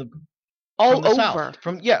from the all over. South.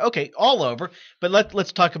 All over. But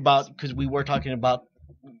let's talk about, because we were talking about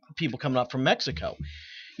people coming up from Mexico.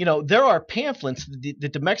 There are pamphlets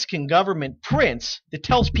that the Mexican government prints that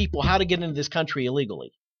tells people how to get into this country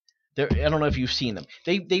illegally. I don't know if you've seen them.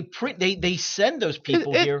 They send those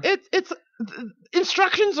people here. It's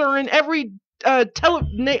instructions are in every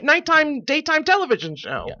nighttime, daytime television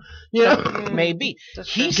show. Yeah. Maybe.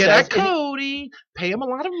 He get at Cody, pay him a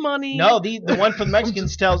lot of money. No, the one from the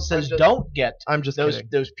Mexicans says don't get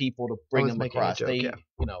those people to bring them across.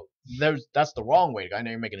 That's the wrong way to go. I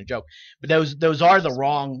know you're making a joke, but those are the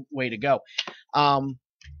wrong way to go.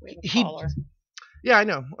 Yeah, I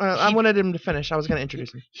know. I wanted him to finish. I was going to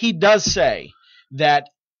introduce him. He does say that,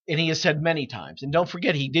 and he has said many times, and don't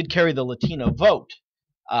forget, he did carry the Latino vote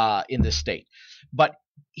in this state. But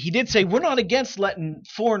he did say, we're not against letting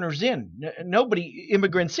foreigners in.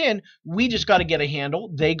 Immigrants in. We just got to get a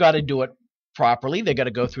handle. They got to do it properly. They got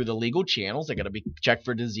to go through the legal channels. They got to be checked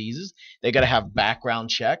for diseases. They got to have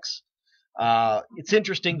background checks. It's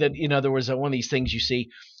interesting that, there was one of these things you see.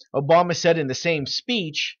 Obama said in the same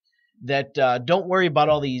speech that don't worry about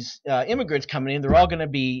all these immigrants coming in. They're all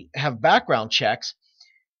going to have background checks.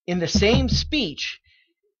 In the same speech,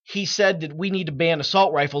 he said that we need to ban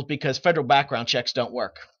assault rifles because federal background checks don't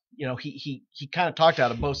work. He kind of talked out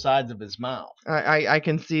of both sides of his mouth. I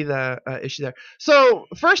can see the issue there. So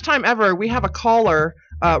first time ever, we have a caller,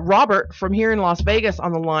 Robert from here in Las Vegas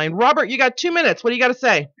on the line. Robert, you got 2 minutes. What do you got to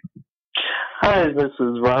say? Hi, this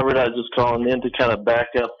is Robert. I was just calling in to kind of back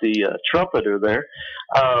up the trumpeter there.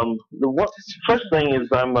 First thing is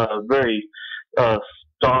I'm a very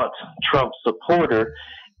staunch Trump supporter,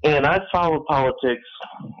 and I've followed politics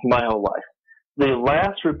my whole life. The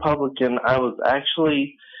last Republican I was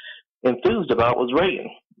actually enthused about was Reagan.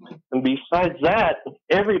 And besides that,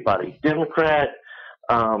 everybody, Democrat,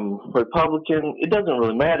 Republican, it doesn't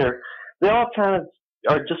really matter. They all kind of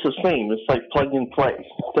are just the same. It's like plug and play.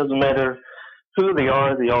 It doesn't matter who they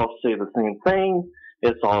are. They all say the same thing.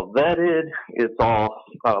 It's all vetted. It's all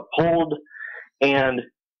polled. And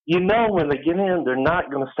when they get in, they're not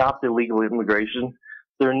going to stop the illegal immigration.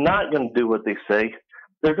 They're not going to do what they say.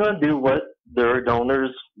 They're going to do what their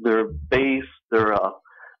donors, their base, their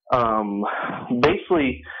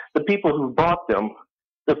basically the people who bought them,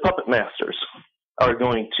 the puppet masters, are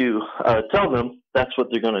going to tell them that's what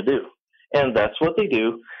they're going to do. And that's what they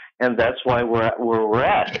do, and that's why we're at where we're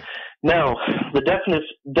at. Now, the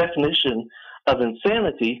definition of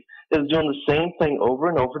insanity is doing the same thing over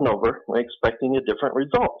and over and over and expecting a different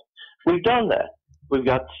result. We've done that. We've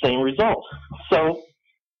got the same result. So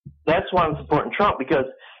that's why I'm supporting Trump, because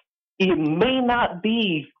it may not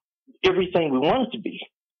be everything we want it to be,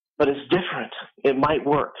 but it's different. It might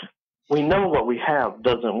work. We know what we have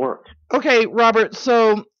doesn't work. Okay, Robert,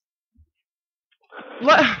 so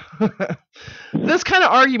this kind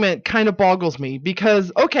of argument kind of boggles me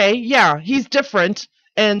because, okay, yeah, he's different,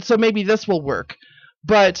 and so maybe this will work.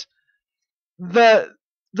 But the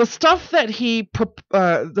stuff that he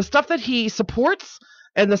supports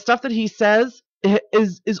and the stuff that he says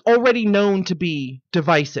is already known to be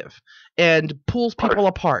divisive and pulls people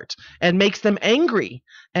apart and makes them angry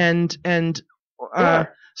and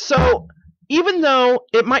so even though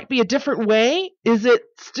it might be a different way, is it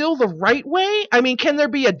still the right way? I mean, can there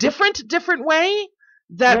be a different way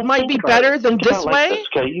that might be better than this way?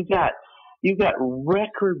 Okay, you got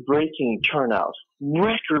record-breaking turnout.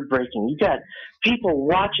 Record-breaking. You got people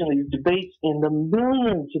watching these debates in the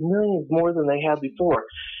millions and millions more than they had before.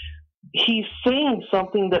 He's saying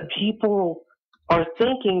something that people are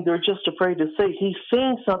thinking they're just afraid to say. He's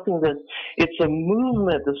saying something that it's a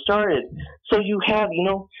movement that started. So you have,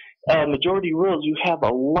 majority rules. You have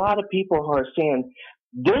a lot of people who are saying,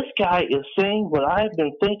 this guy is saying what I've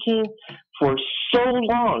been thinking for so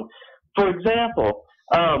long. For example,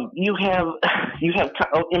 you have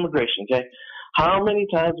immigration, okay? How many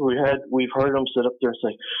times we've heard them sit up there and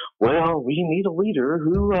say, "Well, we need a leader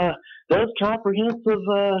who does comprehensive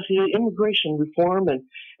immigration reform," and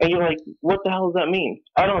you're like, "What the hell does that mean?"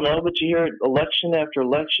 I don't know, but you hear it election after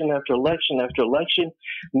election after election after election.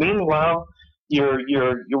 Meanwhile, you're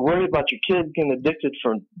worried about your kids getting addicted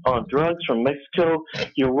on drugs from Mexico.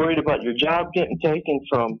 You're worried about your job getting taken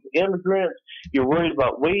from immigrants. You're worried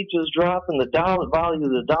about wages dropping, the value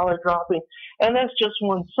of the dollar dropping, and that's just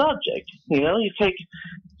one subject. You take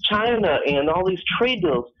China and all these trade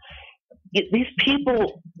deals. These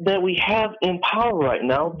people that we have in power right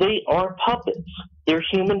now, they are puppets. They're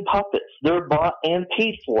human puppets. They're bought and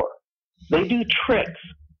paid for. They do tricks.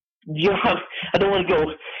 I don't want to go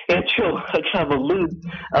into a kind of a lewd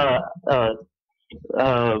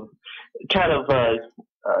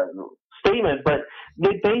statement, but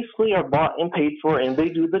they basically are bought and paid for, and they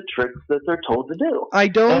do the tricks that they're told to do. I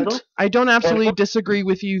don't absolutely disagree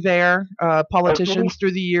with you there. Politicians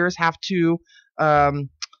through the years have to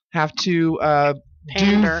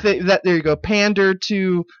Pander. There you go, pander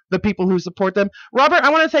to the people who support them. Robert,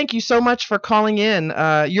 I want to thank you so much for calling in.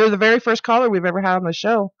 You're the very first caller we've ever had on the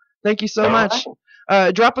show. Thank you so much.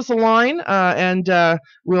 Drop us a line, and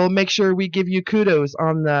we'll make sure we give you kudos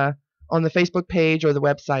on the Facebook page or the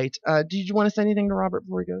website. Did you want to say anything to Robert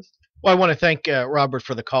before he goes? Well, I want to thank Robert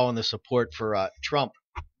for the call and the support for Trump.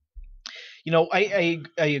 I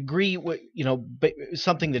agree with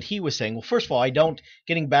something that he was saying. Well, first of all,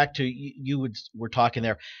 getting back to you were talking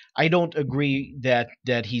there. I don't agree that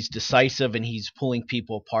he's decisive and he's pulling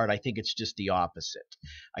people apart. I think it's just the opposite.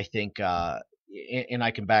 I think. And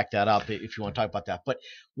I can back that up if you want to talk about that. But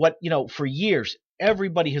for years,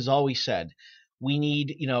 everybody has always said we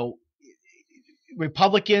need,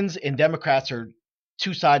 Republicans and Democrats are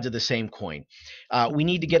two sides of the same coin. We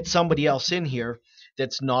need to get somebody else in here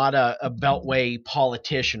that's not a beltway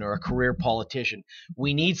politician or a career politician.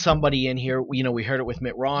 We need somebody in here. We heard it with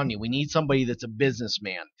Mitt Romney. We need somebody that's a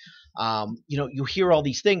businessman. You hear all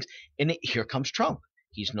these things, and here comes Trump.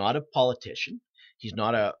 He's not a politician. He's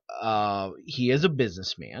not he is a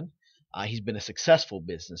businessman. He's been a successful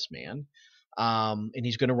businessman. And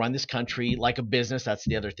he's going to run this country like a business. That's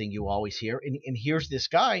the other thing you always hear. And here's this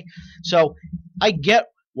guy. So I get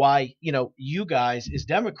why, you guys as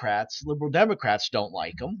Democrats, liberal Democrats, don't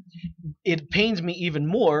like him. It pains me even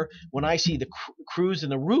more when I see the Cruz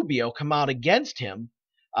and the Rubio come out against him.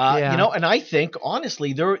 And I think,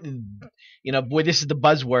 honestly, they're, boy, this is the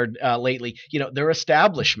buzzword lately, they're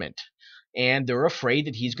establishment. And they're afraid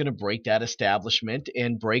that he's going to break that establishment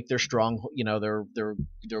and break their strong, their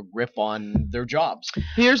grip on their jobs.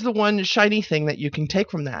 Here's the one shiny thing that you can take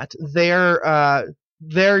from that.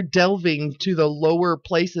 They're delving to the lower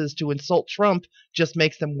places to insult Trump just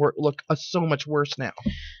makes them look so much worse now.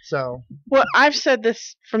 So, well, I've said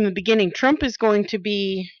this from the beginning. Trump is going to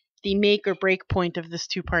be the make or break point of this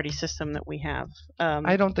two-party system that we have.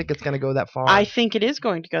 I don't think it's going to go that far. I think it is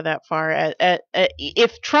going to go that far.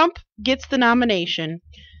 If Trump gets the nomination,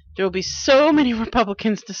 there will be so many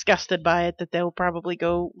Republicans disgusted by it that they'll probably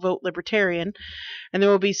go vote Libertarian, and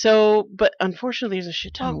there will be but unfortunately, there's a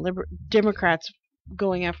shit ton of Democrats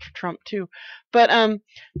going after Trump too. But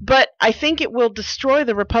I think it will destroy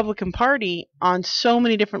the Republican Party on so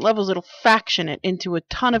many different levels. It'll faction it into a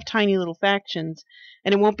ton of tiny little factions.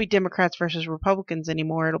 And it won't be Democrats versus Republicans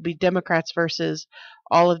anymore. It'll be Democrats versus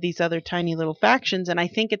all of these other tiny little factions. And I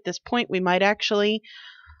think at this point we might actually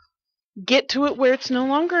get to it where it's no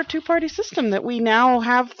longer a two-party system, that we now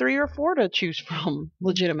have 3 or 4 to choose from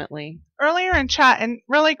legitimately. Earlier in chat, and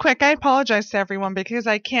really quick, I apologize to everyone because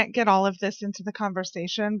I can't get all of this into the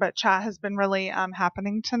conversation, but chat has been really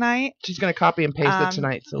happening tonight. She's going to copy and paste it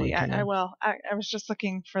tonight. So I will. I was just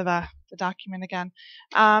looking for the document again.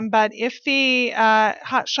 But if the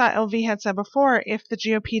Hotshot LV had said before, if the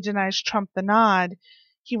GOP denies Trump the nod,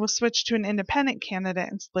 he will switch to an independent candidate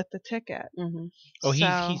and split the ticket. Mm-hmm. Oh,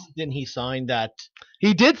 didn't he sign that?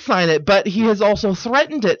 He did sign it, but he has also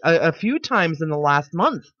threatened it a few times in the last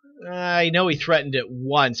month. I know he threatened it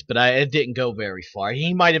once, but it didn't go very far.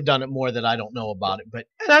 He might have done it more that I don't know about it. But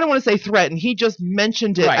and I don't want to say threatened. He just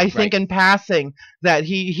mentioned it, I think, in passing, that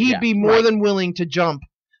he'd be more than willing to jump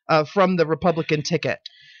from the Republican ticket.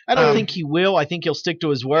 I don't think he will. I think he'll stick to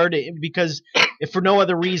his word because if for no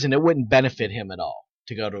other reason, it wouldn't benefit him at all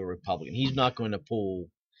to go to a Republican. He's not going to pull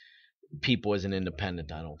people as an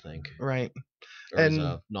independent, I don't think. Right. Or as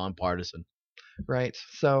a nonpartisan. Right.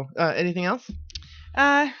 So, anything else?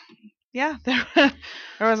 Yeah, there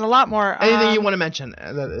was a lot more. Anything you want to mention?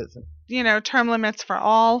 That is. Term limits for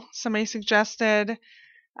all. Somebody suggested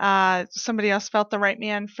Somebody else felt the right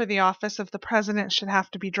man for the office of the president should have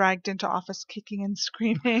to be dragged into office kicking and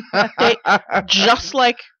screaming. Just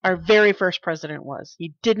like our very first president was.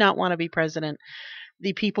 He did not want to be president.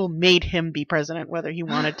 The people made him be president, whether he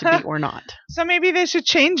wanted to be or not. So maybe they should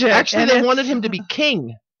change it. Actually, they wanted him to be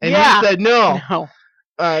king. And Yeah. he said, no, No.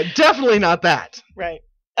 definitely not that. Right.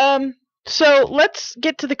 So let's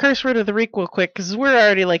get to the curse word of the week real quick, because we're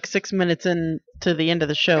already like 6 minutes into the end of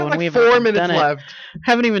the show, and Like we haven't 4 even minutes done it. left.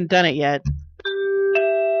 Haven't even done it yet.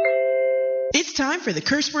 It's time for the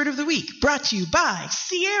curse word of the week, brought to you by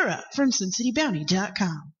Sierra from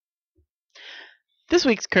SinCityBounty.com. This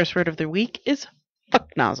week's curse word of the week is fuck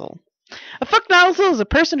nozzle. A fuck nozzle is a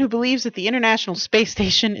person who believes that the International Space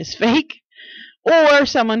Station is fake, or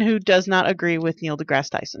someone who does not agree with Neil deGrasse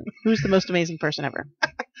Tyson, who's the most amazing person ever.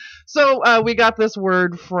 So we got this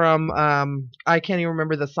word from, I can't even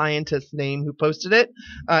remember the scientist's name who posted it.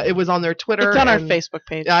 It was on their Twitter. It's on our and Facebook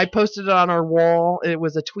page. I posted it on our wall. It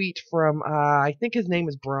was a tweet from, I think his name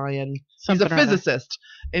is Brian. Something He's a or other. physicist.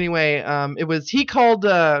 Anyway, he called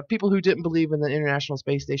people who didn't believe in the International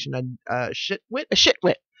Space Station a shitwit. A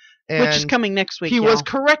shitwit, And which is coming next week. he y'all. was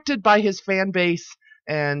corrected by his fan base,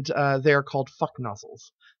 and they're called fuck nuzzles.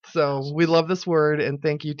 So we love this word, and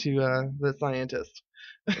thank you to the scientist.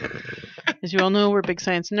 As you all know, we're big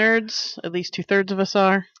science nerds. At least 2/3 of us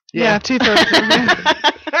are. Yeah, 2/3 of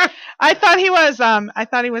me. I thought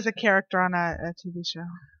he was a character on a TV show.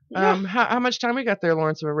 How much time we got there,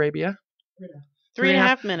 Lawrence of Arabia?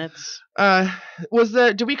 3.5 minutes.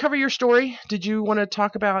 Did we cover your story? Did you want to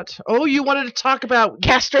talk about? Oh, you wanted to talk about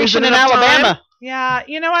Castration is it in enough Alabama. time? Yeah,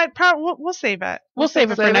 you know what? We'll save it. We'll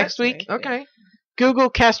save it for Save it? next week. Okay. Google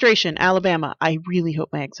castration, Alabama. I really hope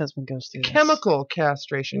my ex-husband goes through this. Chemical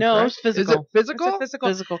castration. No, correct? it's physical. Is it physical? It's a physical.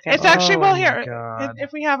 Physical It's castration. actually, Oh well, my here, God.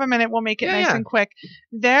 if we have a minute, we'll make it nice Yeah. and quick.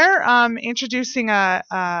 They're introducing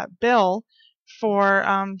a bill for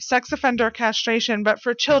sex offender castration, but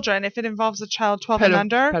for children, if it involves a child 12 and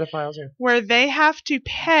under, Pedophiles. Yeah. where they have to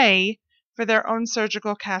pay for their own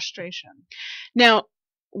surgical castration. Now,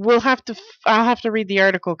 I'll have to read the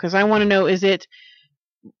article because I want to know, is it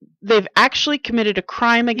they've actually committed a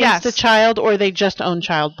crime against Yes. a child, or they just own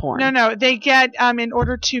child porn? No, they get, in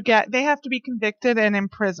order to get, they have to be convicted and in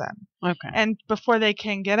prison. Okay. And before they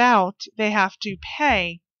can get out, they have to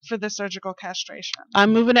pay for the surgical castration.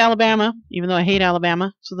 I'm moving to Alabama, even though I hate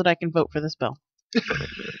Alabama, so that I can vote for this bill.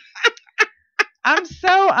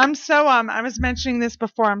 I was mentioning this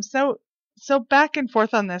before. I'm so back and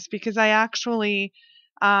forth on this because I actually,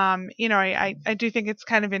 I do think it's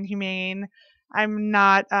kind of inhumane. I'm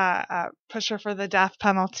not a pusher for the death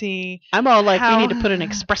penalty. I'm all like, we need to put an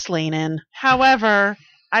express lane in. However,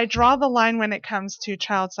 I draw the line when it comes to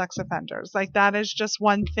child sex offenders. Like, that is just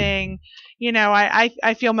one thing.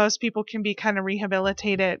 I feel most people can be kind of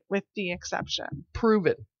rehabilitated with the exception.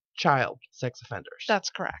 Proven child sex offenders. That's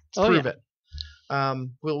correct. Oh, Prove yeah. it.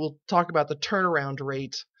 We'll talk about the turnaround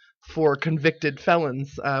rate for convicted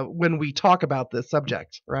felons when we talk about this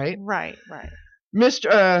subject, right? Right.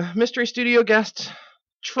 Mystery studio guest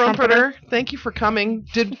Trumpeter, thank you for coming.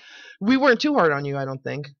 We weren't too hard on you, I don't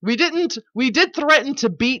think. We did threaten to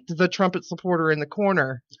beat the trumpet supporter in the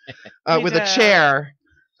corner with a chair.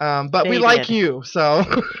 But we like you, so.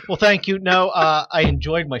 Well, thank you. No, I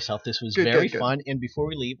enjoyed myself. This was very good. fun. And before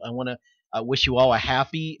we leave, I want to wish you all a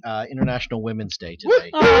happy International Women's Day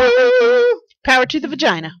today. Power to the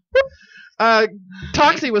vagina.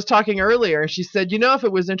 Toxie was talking earlier. She said, if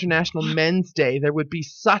it was International Men's Day, there would be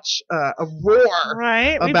such a roar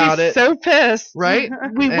Right? about We'd be it. so pissed. Right?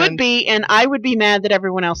 We would And- be, and I would be mad that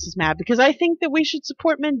everyone else is mad, because I think that we should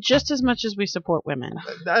support men just as much as we support women.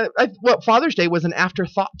 Father's Day was an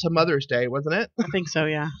afterthought to Mother's Day, wasn't it? I think so,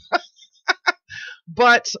 yeah.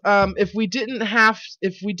 But if we didn't have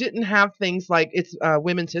things like it's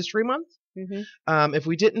Women's History Month, if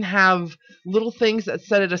we didn't have little things that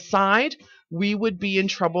set it aside, we would be in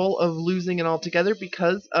trouble of losing it altogether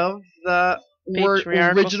because of the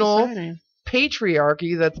Patriarchal original society.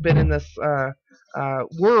 patriarchy that's been in this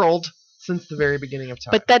world since the very beginning of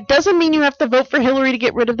time. But that doesn't mean you have to vote for Hillary to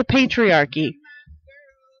get rid of the patriarchy.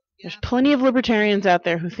 There's plenty of libertarians out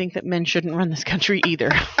there who think that men shouldn't run this country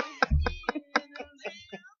either.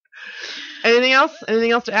 Anything else?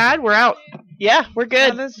 Anything else to add? We're out. Yeah, we're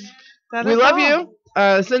good. We love you.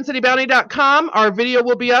 SinCityBounty.com. Our video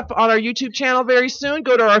will be up on our YouTube channel very soon.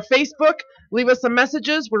 Go to our Facebook. Leave us some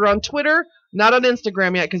messages. We're on Twitter. Not on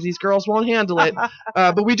Instagram yet because these girls won't handle it.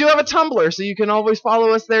 But we do have a Tumblr, so you can always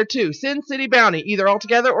follow us there too. Sin City Bounty, either all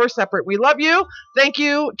together or separate. We love you. Thank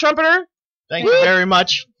you, Trumpeter. Thank you very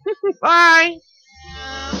much. Bye.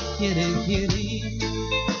 Kitty, kitty.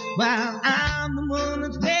 while I'm the one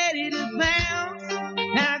that's ready to pounce.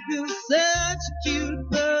 How could such a cute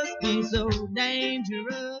bus be so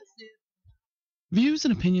dangerous? Views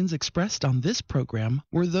and opinions expressed on this program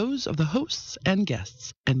were those of the hosts and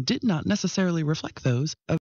guests and did not necessarily reflect those of